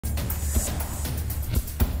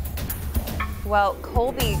Well,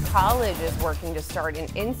 Colby College is working to start an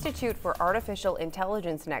Institute for Artificial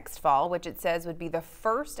Intelligence next fall, which it says would be the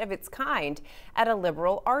first of its kind at a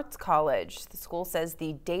liberal arts college. The school says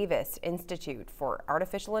the Davis Institute for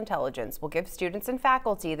Artificial Intelligence will give students and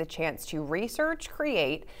faculty the chance to research,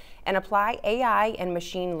 create, and apply AI and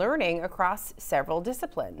machine learning across several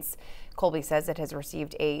disciplines. Colby says it has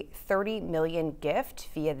received a $30 million gift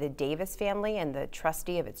via the Davis family and the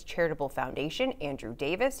trustee of its charitable foundation, Andrew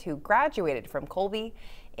Davis, who graduated from Colby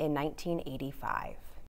in 1985.